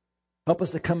 Help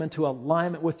us to come into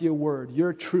alignment with your word,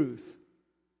 your truth,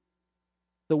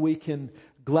 so we can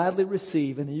gladly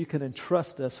receive and you can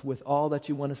entrust us with all that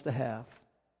you want us to have.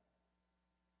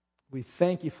 We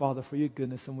thank you, Father, for your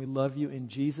goodness, and we love you in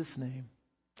Jesus' name.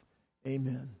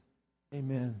 Amen.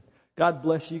 Amen. God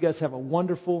bless you. You guys have a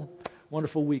wonderful,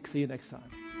 wonderful week. See you next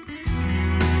time.